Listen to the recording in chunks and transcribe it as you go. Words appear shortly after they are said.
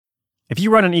If you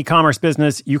run an e-commerce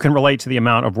business, you can relate to the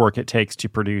amount of work it takes to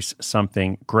produce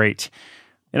something great.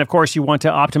 And of course, you want to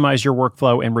optimize your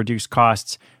workflow and reduce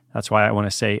costs. That's why I want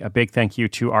to say a big thank you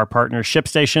to our partner,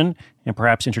 ShipStation, and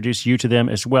perhaps introduce you to them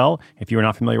as well. If you are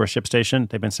not familiar with ShipStation,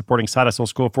 they've been supporting Side Hustle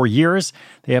School for years.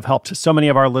 They have helped so many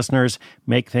of our listeners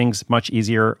make things much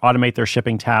easier, automate their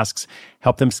shipping tasks,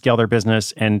 help them scale their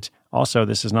business, and also,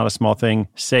 this is not a small thing,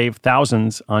 save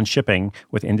thousands on shipping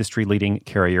with industry-leading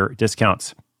carrier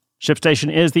discounts.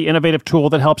 ShipStation is the innovative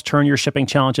tool that helps turn your shipping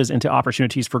challenges into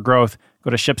opportunities for growth. Go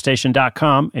to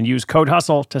ShipStation.com and use code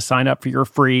HUSTLE to sign up for your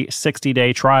free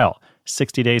 60-day trial.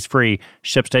 60 days free.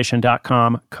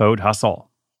 ShipStation.com, code HUSTLE.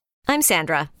 I'm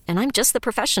Sandra, and I'm just the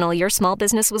professional your small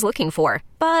business was looking for.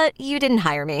 But you didn't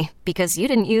hire me because you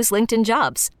didn't use LinkedIn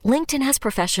Jobs. LinkedIn has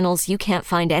professionals you can't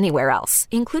find anywhere else,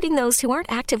 including those who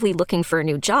aren't actively looking for a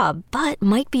new job, but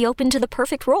might be open to the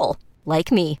perfect role,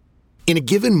 like me. In a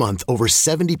given month, over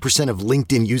 70% of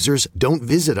LinkedIn users don't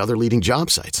visit other leading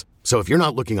job sites. So if you're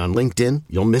not looking on LinkedIn,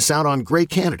 you'll miss out on great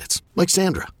candidates like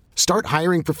Sandra. Start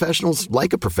hiring professionals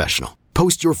like a professional.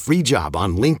 Post your free job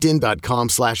on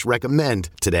linkedin.com/recommend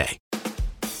today.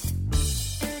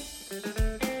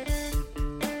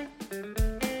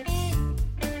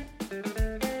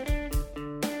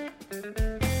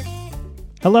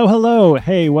 Hello.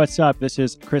 Hey, what's up? This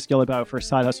is Chris Guillebeau for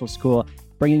Side Hustle School,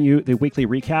 bringing you the weekly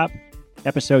recap.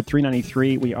 Episode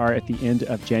 393, we are at the end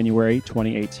of January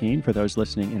 2018 for those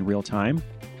listening in real time.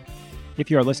 If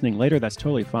you are listening later, that's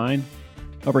totally fine.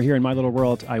 Over here in my little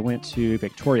world, I went to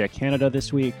Victoria, Canada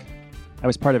this week. I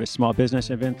was part of a small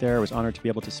business event there. I was honored to be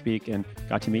able to speak and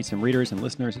got to meet some readers and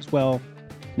listeners as well.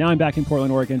 Now I'm back in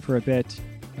Portland, Oregon for a bit.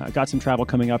 Got some travel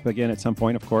coming up again at some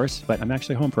point, of course, but I'm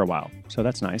actually home for a while, so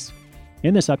that's nice.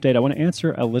 In this update, I want to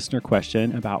answer a listener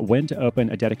question about when to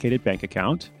open a dedicated bank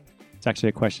account. It's actually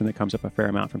a question that comes up a fair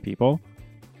amount from people.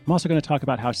 I'm also going to talk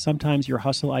about how sometimes your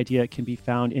hustle idea can be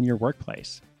found in your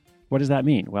workplace. What does that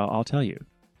mean? Well, I'll tell you.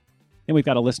 Then we've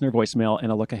got a listener voicemail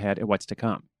and a look ahead at what's to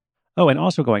come. Oh, and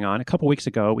also going on, a couple weeks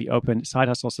ago, we opened Side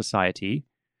Hustle Society,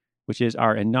 which is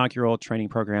our inaugural training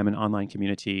program and online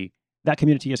community. That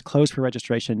community is closed for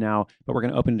registration now, but we're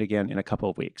going to open it again in a couple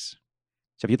of weeks.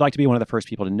 So if you'd like to be one of the first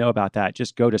people to know about that,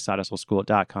 just go to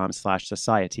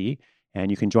sidehustleschool.com/society,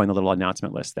 and you can join the little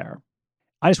announcement list there.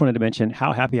 I just wanted to mention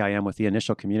how happy I am with the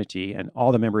initial community and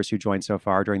all the members who joined so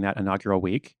far during that inaugural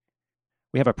week.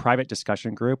 We have a private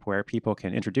discussion group where people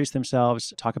can introduce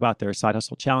themselves, talk about their side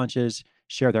hustle challenges,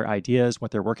 share their ideas,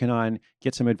 what they're working on,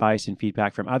 get some advice and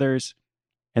feedback from others.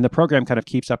 And the program kind of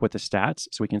keeps up with the stats,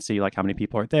 so we can see like how many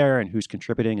people are there and who's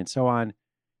contributing and so on.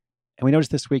 And we noticed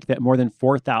this week that more than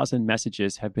 4,000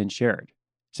 messages have been shared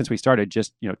since we started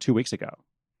just 2 weeks ago.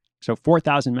 So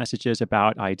 4,000 messages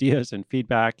about ideas and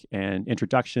feedback and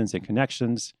introductions and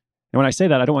connections. And when I say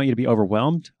that, I don't want you to be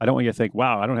overwhelmed. I don't want you to think,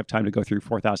 wow, I don't have time to go through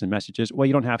 4,000 messages. Well,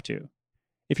 you don't have to.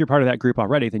 If you're part of that group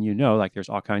already, then you know like there's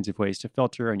all kinds of ways to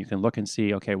filter and you can look and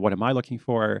see, okay, what am I looking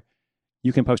for?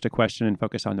 You can post a question and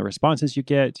focus on the responses you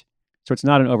get. So it's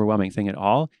not an overwhelming thing at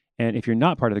all. And if you're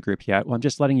not part of the group yet, well, I'm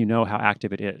just letting you know how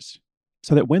active it is.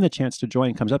 So that when the chance to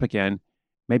join comes up again,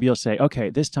 maybe you'll say,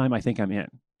 okay, this time I think I'm in.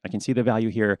 I can see the value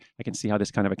here. I can see how this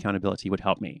kind of accountability would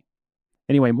help me.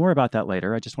 Anyway, more about that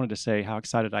later. I just wanted to say how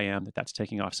excited I am that that's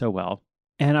taking off so well.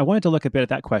 And I wanted to look a bit at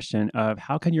that question of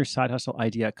how can your side hustle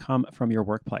idea come from your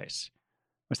workplace?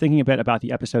 I was thinking a bit about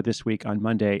the episode this week on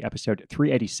Monday, episode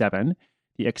 387,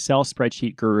 the Excel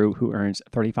spreadsheet guru who earns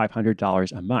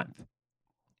 $3,500 a month.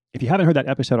 If you haven't heard that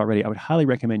episode already, I would highly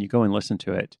recommend you go and listen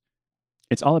to it.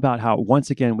 It's all about how, once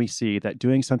again, we see that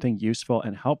doing something useful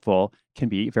and helpful can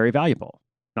be very valuable.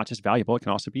 Not just valuable, it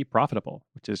can also be profitable,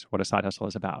 which is what a side hustle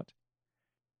is about.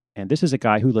 And this is a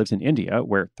guy who lives in India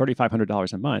where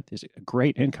 $3,500 a month is a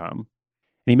great income. And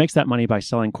he makes that money by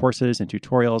selling courses and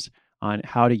tutorials on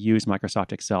how to use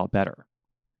Microsoft Excel better.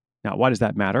 Now, why does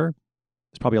that matter?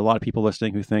 There's probably a lot of people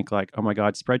listening who think like, oh my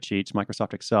God, spreadsheets,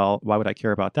 Microsoft Excel, why would I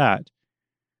care about that?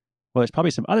 Well, there's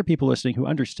probably some other people listening who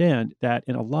understand that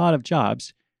in a lot of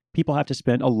jobs, people have to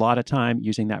spend a lot of time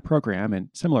using that program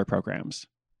and similar programs.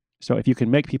 So if you can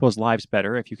make people's lives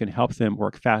better, if you can help them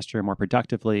work faster, more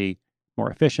productively, more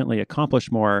efficiently,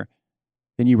 accomplish more,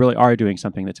 then you really are doing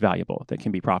something that's valuable, that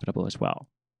can be profitable as well.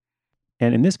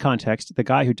 And in this context, the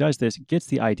guy who does this gets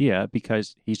the idea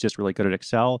because he's just really good at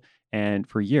Excel. And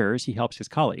for years, he helps his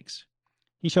colleagues.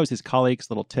 He shows his colleagues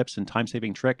little tips and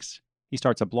time-saving tricks. He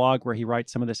starts a blog where he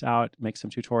writes some of this out, makes some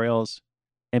tutorials.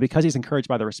 And because he's encouraged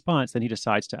by the response, then he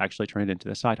decides to actually turn it into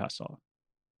the side hustle.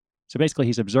 So basically,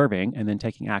 he's observing and then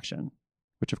taking action,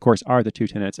 which of course are the two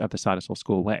tenets of the Side Hustle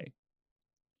School way.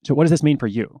 So what does this mean for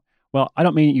you? Well, I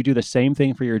don't mean you do the same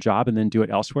thing for your job and then do it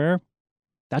elsewhere.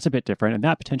 That's a bit different, and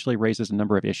that potentially raises a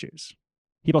number of issues.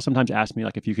 People sometimes ask me,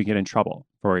 like, if you could get in trouble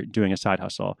for doing a side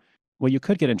hustle. Well, you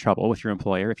could get in trouble with your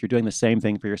employer if you're doing the same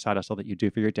thing for your side hustle that you do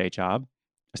for your day job,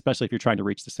 especially if you're trying to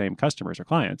reach the same customers or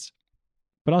clients.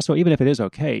 But also, even if it is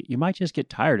okay, you might just get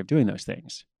tired of doing those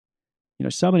things.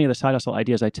 So many of the side hustle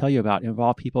ideas I tell you about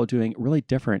involve people doing really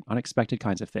different, unexpected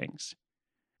kinds of things.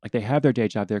 Like they have their day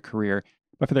job, their career,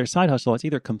 but for their side hustle, it's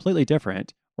either completely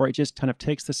different or it just kind of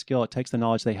takes the skill, it takes the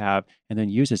knowledge they have and then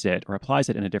uses it or applies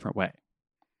it in a different way.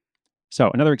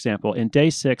 So another example, in day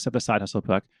 6 of the Side Hustle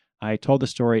book, I told the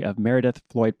story of Meredith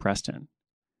Floyd Preston.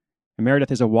 And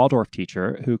Meredith is a Waldorf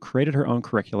teacher who created her own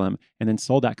curriculum and then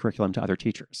sold that curriculum to other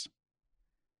teachers.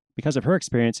 Because of her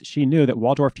experience, she knew that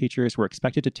Waldorf teachers were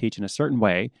expected to teach in a certain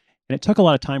way, and it took a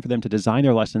lot of time for them to design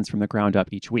their lessons from the ground up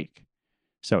each week.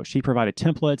 So she provided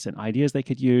templates and ideas they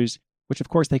could use, which of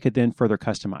course they could then further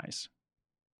customize.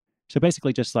 So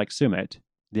basically, just like Sumit,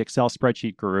 the Excel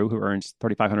spreadsheet guru who earns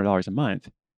 $3,500 a month,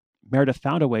 Meredith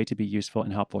found a way to be useful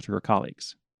and helpful to her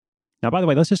colleagues. Now, by the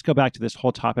way, let's just go back to this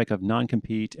whole topic of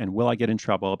non-compete and will I get in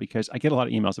trouble, because I get a lot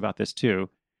of emails about this too.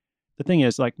 The thing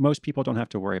is, like, most people don't have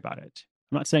to worry about it.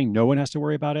 I'm not saying no one has to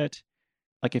worry about it.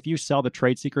 Like, if you sell the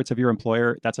trade secrets of your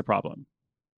employer, that's a problem.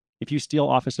 If you steal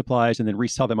office supplies and then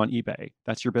resell them on eBay,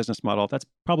 that's your business model, that's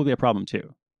probably a problem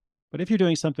too. But if you're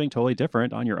doing something totally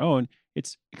different on your own,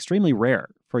 it's extremely rare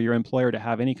for your employer to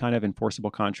have any kind of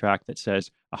enforceable contract that says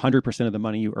 100% of the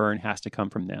money you earn has to come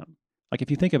from them. Like, if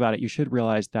you think about it, you should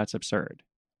realize that's absurd.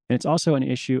 And it's also an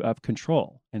issue of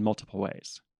control in multiple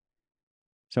ways.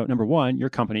 So number one, your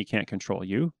company can't control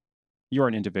you. You're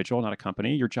an individual, not a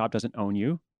company. Your job doesn't own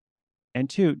you. And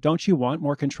two, don't you want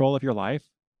more control of your life?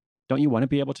 Don't you want to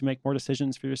be able to make more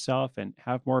decisions for yourself and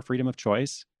have more freedom of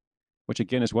choice? Which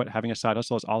again is what having a side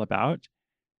hustle is all about.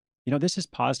 This is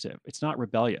positive. It's not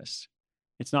rebellious.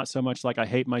 It's not so much like, I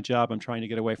hate my job, I'm trying to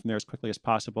get away from there as quickly as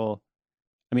possible.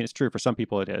 I mean, it's true for some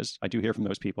people it is. I do hear from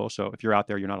those people. So if you're out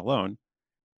there, you're not alone.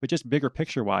 But just bigger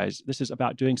picture wise, this is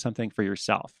about doing something for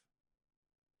yourself.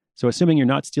 So assuming you're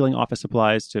not stealing office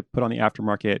supplies to put on the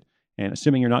aftermarket, and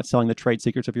assuming you're not selling the trade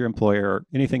secrets of your employer or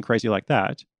anything crazy like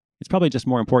that, it's probably just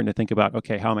more important to think about,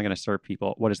 okay, how am I going to serve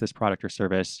people? What is this product or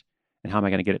service? And how am I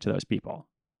going to get it to those people?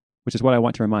 Which is what I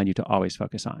want to remind you to always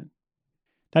focus on.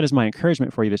 That is my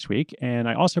encouragement for you this week. And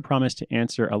I also promised to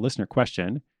answer a listener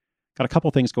question. Got a couple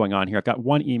things going on here. I've got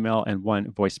one email and one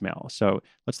voicemail. So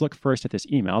let's look first at this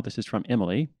email. This is from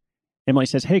Emily. Emily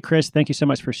says, "Hey, Chris, thank you so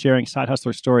much for sharing Side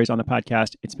Hustler stories on the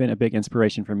podcast. It's been a big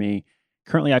inspiration for me.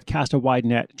 Currently, I've cast a wide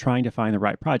net trying to find the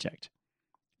right project.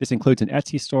 This includes an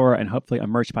Etsy store and hopefully a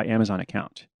Merch by Amazon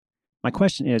account. My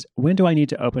question is, when do I need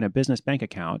to open a business bank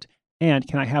account? And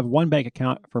can I have one bank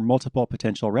account for multiple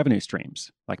potential revenue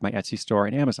streams, like my Etsy store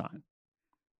and Amazon?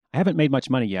 I haven't made much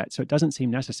money yet, so it doesn't seem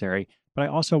necessary, but I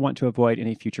also want to avoid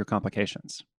any future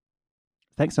complications.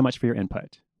 Thanks so much for your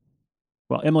input."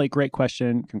 Well, Emily, great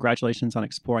question. Congratulations on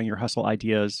exploring your hustle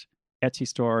ideas, Etsy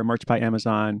store, Merch by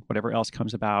Amazon, whatever else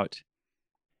comes about.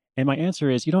 And my answer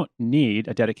is, you don't need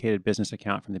a dedicated business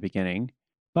account from the beginning,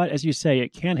 but as you say,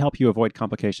 it can help you avoid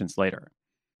complications later.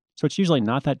 So it's usually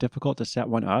not that difficult to set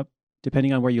one up.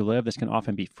 Depending on where you live, this can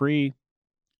often be free.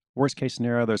 Worst case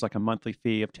scenario, there's like a monthly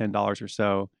fee of $10 or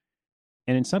so.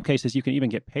 And in some cases, you can even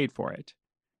get paid for it.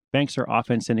 Banks are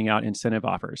often sending out incentive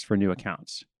offers for new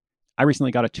accounts. I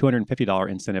recently got a $250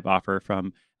 incentive offer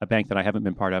from a bank that I haven't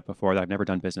been part of before, that I've never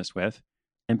done business with.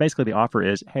 And basically the offer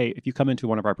is, hey, if you come into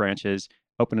one of our branches,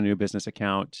 open a new business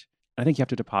account, I think you have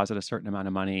to deposit a certain amount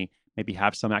of money, maybe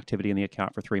have some activity in the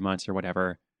account for 3 months or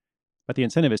whatever. But the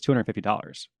incentive is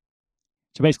 $250.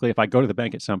 So basically, if I go to the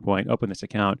bank at some point, open this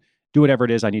account, do whatever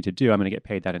it is I need to do, I'm going to get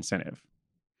paid that incentive.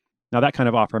 Now, that kind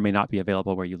of offer may not be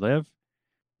available where you live,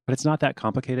 but it's not that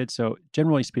complicated. So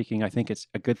generally speaking, I think it's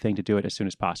a good thing to do it as soon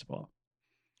as possible.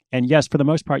 And yes, for the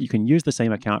most part, you can use the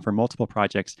same account for multiple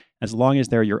projects as long as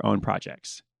they're your own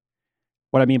projects.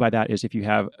 What I mean by that is if you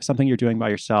have something you're doing by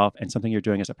yourself and something you're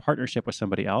doing as a partnership with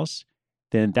somebody else,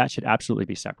 then that should absolutely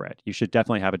be separate. You should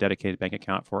definitely have a dedicated bank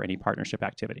account for any partnership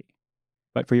activity.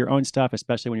 But for your own stuff,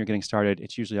 especially when you're getting started,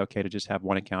 it's usually okay to just have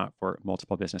one account for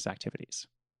multiple business activities.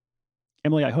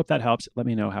 Emily, I hope that helps. Let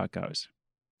me know how it goes.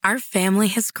 Our family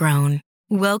has grown.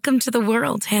 Welcome to the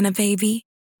world, Hannah baby.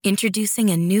 Introducing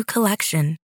a new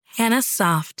collection, Hannah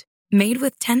Soft, made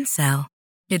with Tencel.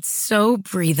 It's so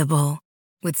breathable,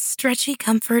 with stretchy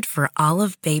comfort for all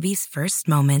of baby's first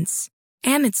moments.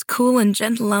 And it's cool and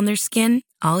gentle on their skin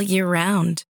all year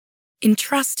round.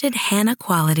 Entrusted Hannah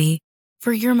quality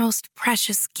for your most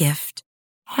precious gift.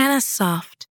 Hannah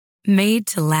Soft, made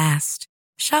to last.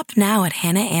 Shop now at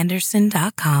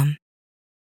hannahanderson.com.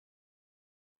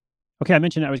 Okay, I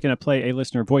mentioned I was going to play a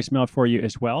listener voicemail for you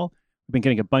as well. We've been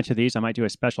getting a bunch of these. I might do a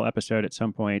special episode at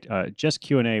some point, just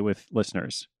Q&A with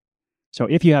listeners. So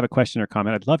if you have a question or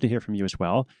comment, I'd love to hear from you as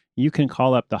well. You can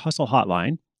call up the Hustle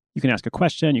Hotline. You can ask a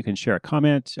question. You can share a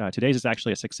comment. Today's is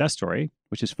actually a success story,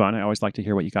 which is fun. I always like to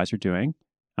hear what you guys are doing.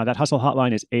 That Hustle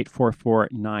Hotline is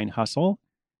 844-9HUSTLE,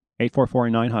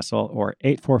 844-9HUSTLE, or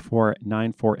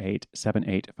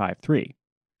 844-948-7853.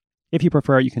 If you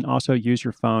prefer, you can also use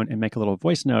your phone and make a little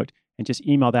voice note and just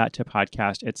email that to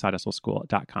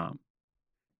podcast@sidehustleschool.com.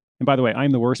 And by the way,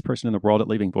 I'm the worst person in the world at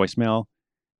leaving voicemail.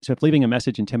 So if leaving a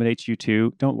message intimidates you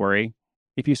too, don't worry.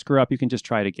 If you screw up, you can just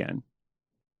try it again.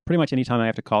 Pretty much anytime I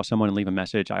have to call someone and leave a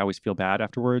message, I always feel bad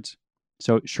afterwards.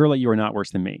 So surely you are not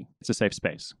worse than me. It's a safe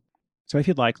space. So if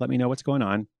you'd like, let me know what's going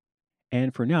on.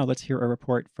 And for now, let's hear a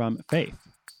report from Faith.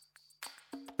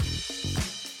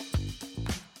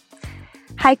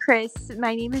 Hi, Chris.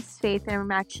 My name is Faith, and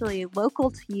I'm actually local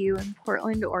to you in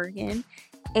Portland, Oregon.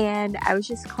 And I was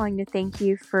just calling to thank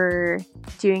you for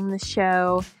doing the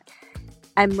show.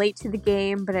 I'm late to the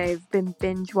game, but I've been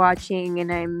binge watching,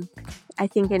 and I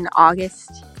think in August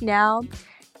now.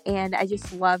 And I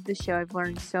just love the show. I've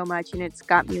learned so much, and it's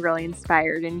got me really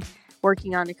inspired and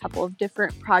working on a couple of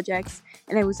different projects.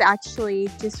 And I was actually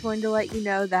just wanted to let you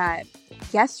know that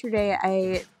yesterday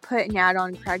I put an ad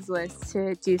on Craigslist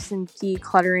to do some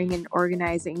decluttering and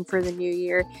organizing for the new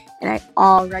year. And I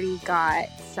already got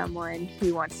someone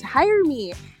who wants to hire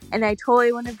me. And I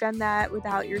totally wouldn't have done that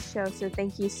without your show. So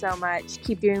thank you so much.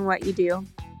 Keep doing what you do.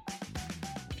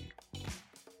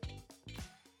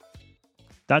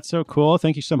 That's so cool.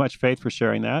 Thank you so much, Faith, for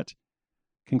sharing that.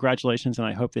 Congratulations, and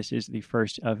I hope this is the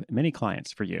first of many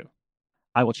clients for you.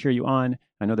 I will cheer you on.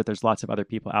 I know that there's lots of other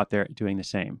people out there doing the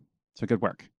same. So good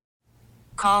work.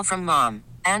 Call from mom.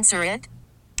 Answer it.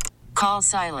 Call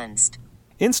silenced.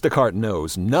 Instacart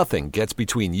knows nothing gets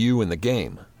between you and the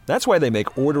game. That's why they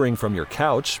make ordering from your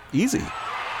couch easy.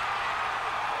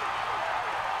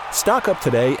 Stock up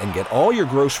today and get all your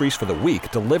groceries for the week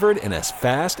delivered in as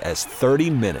fast as 30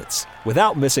 minutes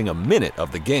without missing a minute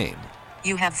of the game.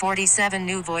 You have 47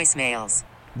 new voicemails.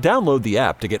 Download the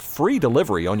app to get free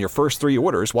delivery on your first 3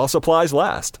 orders while supplies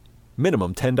last.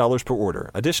 Minimum $10 per order.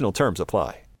 Additional terms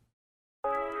apply.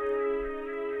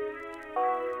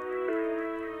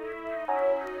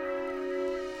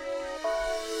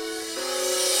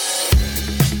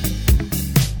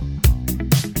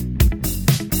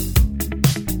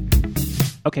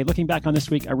 Okay, looking back on this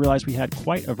week, I realized we had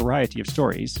quite a variety of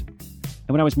stories.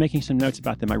 And when I was making some notes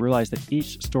about them, I realized that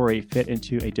each story fit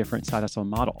into a different side hustle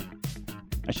model.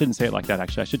 I shouldn't say it like that,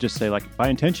 actually. I should just say, like, by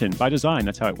intention, by design,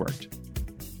 that's how it worked.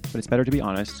 But it's better to be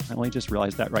honest. I only just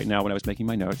realized that right now when I was making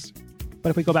my notes. But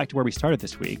if we go back to where we started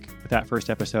this week, with that first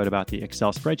episode about the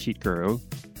Excel spreadsheet guru,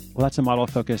 well, that's a model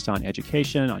focused on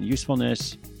education, on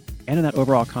usefulness, and in that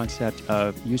overall concept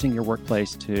of using your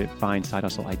workplace to find side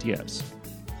hustle ideas.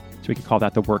 So we could call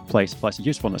that the workplace plus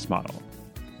usefulness model.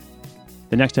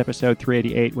 The next episode,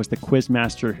 388, was the quiz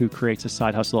master who creates a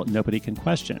side hustle nobody can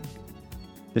question.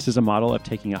 This is a model of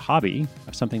taking a hobby,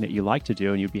 of something that you like to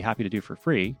do and you'd be happy to do for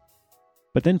free,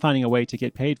 but then finding a way to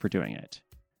get paid for doing it.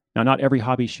 Now, not every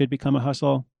hobby should become a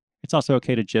hustle. It's also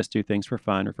okay to just do things for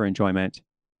fun or for enjoyment.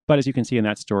 But as you can see in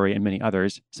that story and many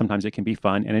others, sometimes it can be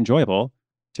fun and enjoyable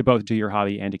to both do your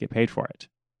hobby and to get paid for it.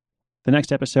 The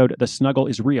next episode, The Snuggle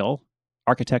is Real.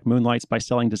 Architect moonlights by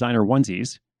selling designer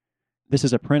onesies. This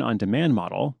is a print-on-demand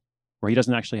model where he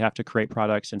doesn't actually have to create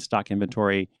products and stock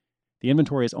inventory. The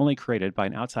inventory is only created by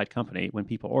an outside company when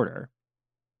people order.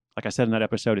 Like I said in that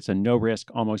episode, it's a no-risk,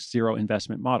 almost zero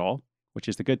investment model, which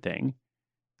is the good thing.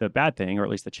 The bad thing, or at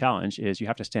least the challenge, is you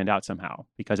have to stand out somehow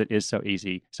because it is so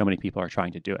easy. So many people are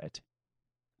trying to do it.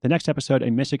 The next episode,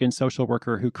 a Michigan social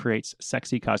worker who creates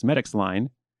sexy cosmetics line.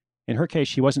 In her case,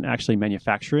 she wasn't actually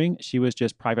manufacturing, she was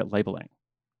just private labeling.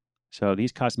 So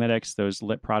these cosmetics, those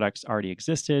lip products already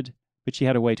existed, but she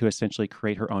had a way to essentially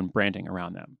create her own branding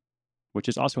around them, which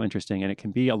is also interesting, and it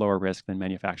can be a lower risk than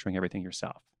manufacturing everything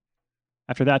yourself.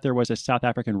 After that, there was a South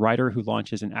African writer who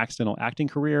launches an accidental acting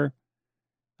career.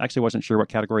 I actually wasn't sure what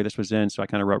category this was in, so I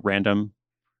kind of wrote random.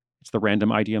 It's the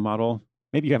random idea model.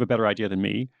 Maybe you have a better idea than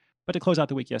me. But to close out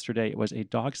the week yesterday, it was a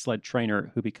dog sled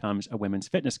trainer who becomes a women's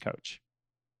fitness coach.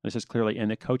 This is clearly in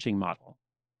the coaching model.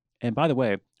 And by the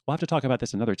way, we'll have to talk about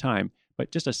this another time,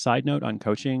 but just a side note on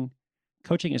coaching.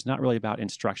 Coaching is not really about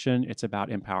instruction, it's about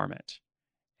empowerment.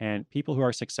 And people who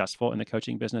are successful in the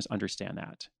coaching business understand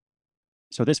that.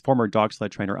 So this former dog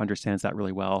sled trainer understands that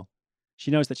really well.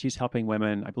 She knows that she's helping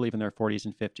women, I believe in their 40s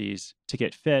and 50s, to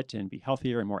get fit and be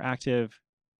healthier and more active.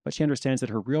 But she understands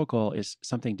that her real goal is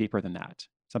something deeper than that,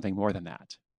 something more than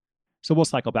that. So we'll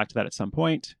cycle back to that at some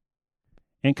point.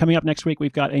 And coming up next week,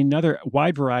 we've got another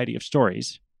wide variety of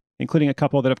stories, including a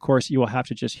couple that, of course, you will have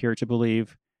to just hear to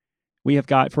believe. We have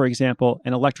got, for example,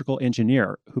 an electrical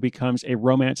engineer who becomes a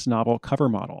romance novel cover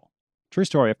model. True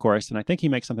story, of course, and I think he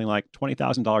makes something like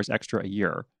 $20,000 extra a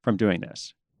year from doing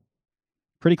this.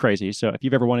 Pretty crazy. So if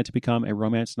you've ever wanted to become a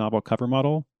romance novel cover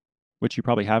model, which you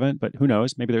probably haven't, but who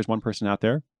knows, maybe there's one person out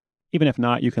there. Even if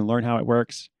not, you can learn how it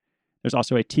works. There's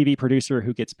also a TV producer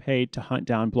who gets paid to hunt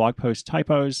down blog post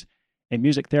typos, a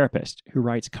music therapist who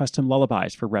writes custom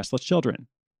lullabies for restless children,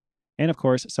 and of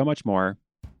course, so much more.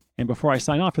 And before I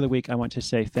sign off for the week, I want to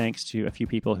say thanks to a few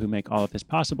people who make all of this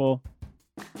possible.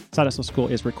 Side Hustle School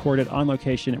is recorded on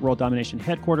location at World Domination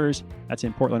Headquarters. That's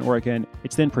in Portland, Oregon.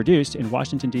 It's then produced in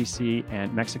Washington, D.C.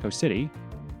 and Mexico City,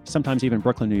 sometimes even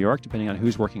Brooklyn, New York, depending on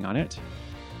who's working on it.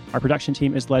 Our production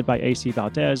team is led by AC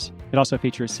Valdez. It also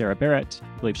features Sarah Barrett.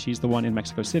 I believe she's the one in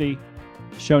Mexico City.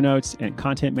 Show notes and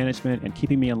content management and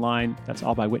keeping me in line, that's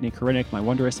all by Whitney Korinik, my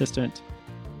Wonder Assistant.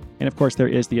 And of course, there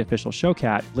is the official show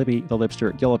cat, Libby the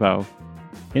Libster Gillibo,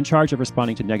 in charge of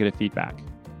responding to negative feedback.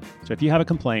 So if you have a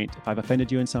complaint, if I've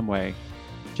offended you in some way,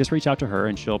 just reach out to her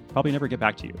and she'll probably never get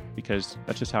back to you because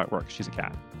that's just how it works. She's a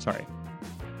cat. Sorry.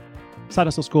 Side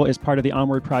Hustle School is part of the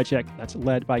Onward Project that's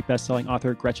led by best-selling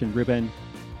author Gretchen Rubin,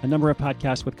 a number of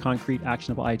podcasts with concrete,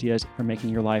 actionable ideas for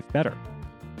making your life better.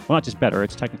 Well, not just better,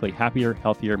 it's technically happier,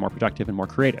 healthier, more productive, and more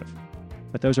creative.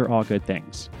 But those are all good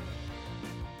things.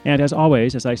 And as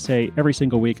always, as I say every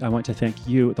single week, I want to thank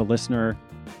you, the listener,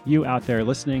 you out there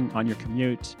listening on your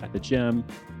commute, at the gym,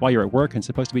 while you're at work and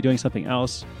supposed to be doing something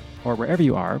else, or wherever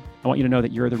you are. I want you to know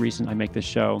that you're the reason I make this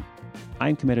show.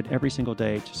 I'm committed every single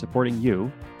day to supporting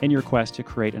you in your quest to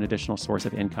create an additional source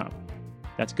of income.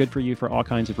 That's good for you for all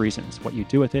kinds of reasons. What you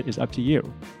do with it is up to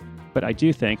you. But I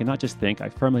do think, and not just think, I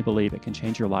firmly believe it can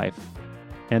change your life.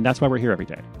 And that's why we're here every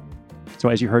day. So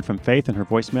as you heard from Faith in her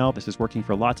voicemail, this is working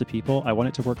for lots of people. I want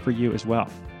it to work for you as well.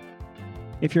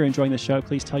 If you're enjoying the show,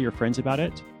 please tell your friends about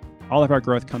it. All of our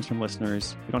growth comes from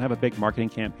listeners. We don't have a big marketing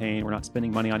campaign. We're not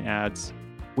spending money on ads.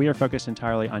 We are focused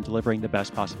entirely on delivering the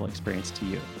best possible experience to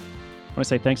you. I want to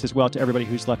say thanks as well to everybody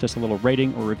who's left us a little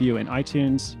rating or review in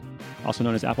iTunes, also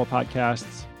known as Apple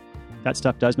Podcasts. That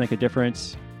stuff does make a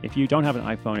difference. If you don't have an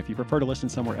iPhone, if you prefer to listen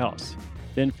somewhere else,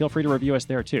 then feel free to review us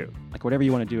there too. Like whatever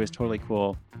you want to do is totally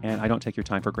cool, and I don't take your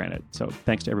time for granted. So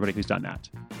thanks to everybody who's done that.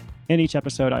 In each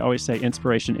episode, I always say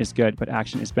inspiration is good, but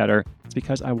action is better. It's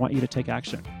because I want you to take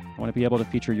action. I want to be able to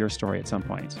feature your story at some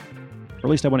point, or at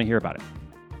least I want to hear about it.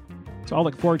 So I'll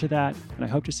look forward to that, and I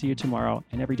hope to see you tomorrow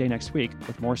and every day next week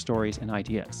with more stories and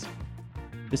ideas.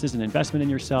 This is an investment in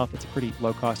yourself. It's a pretty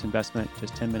low-cost investment,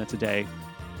 just 10 minutes a day.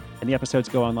 And the episodes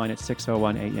go online at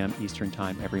 6:01 a.m. Eastern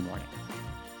Time every morning.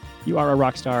 You are a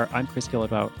rock star. I'm Chris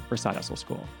Guillebeau for Side Hustle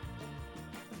School.